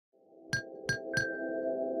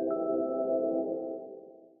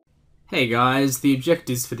Hey guys, the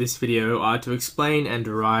objectives for this video are to explain and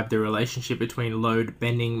derive the relationship between load,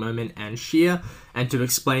 bending moment, and shear, and to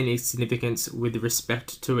explain its significance with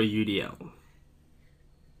respect to a UDL.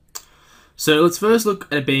 So let's first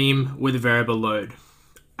look at a beam with a variable load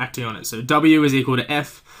acting on it. So W is equal to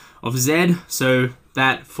F of Z, so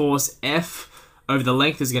that force F over the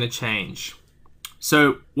length is going to change.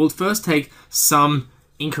 So we'll first take some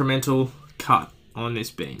incremental cut on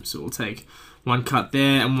this beam. So we'll take one cut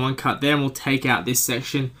there and one cut there, and we'll take out this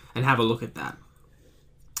section and have a look at that.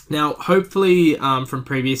 Now, hopefully from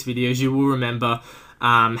previous videos, you will remember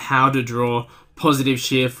how to draw positive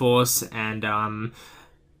shear force and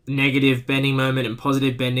negative bending moment and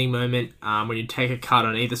positive bending moment when you take a cut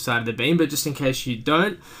on either side of the beam. But just in case you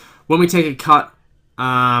don't, when we take a cut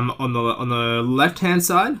on the left-hand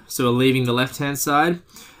side, so we're leaving the left-hand side,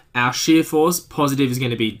 our shear force positive is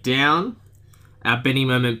going to be down. Our bending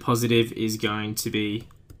moment positive is going to be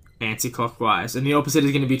anti-clockwise. And the opposite is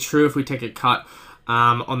going to be true if we take a cut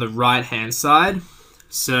on the right-hand side.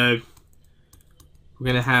 So we're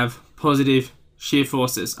going to have positive shear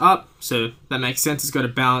forces up. So that makes sense. It's got to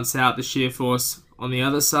balance out the shear force on the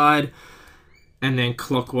other side. And then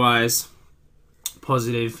clockwise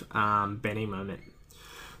positive bending moment.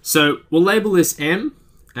 So we'll label this M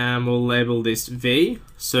and we'll label this V.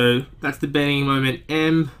 So that's the bending moment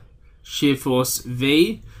M, shear force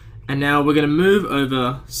V, and now we're going to move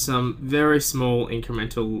over some very small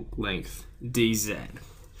incremental length dz.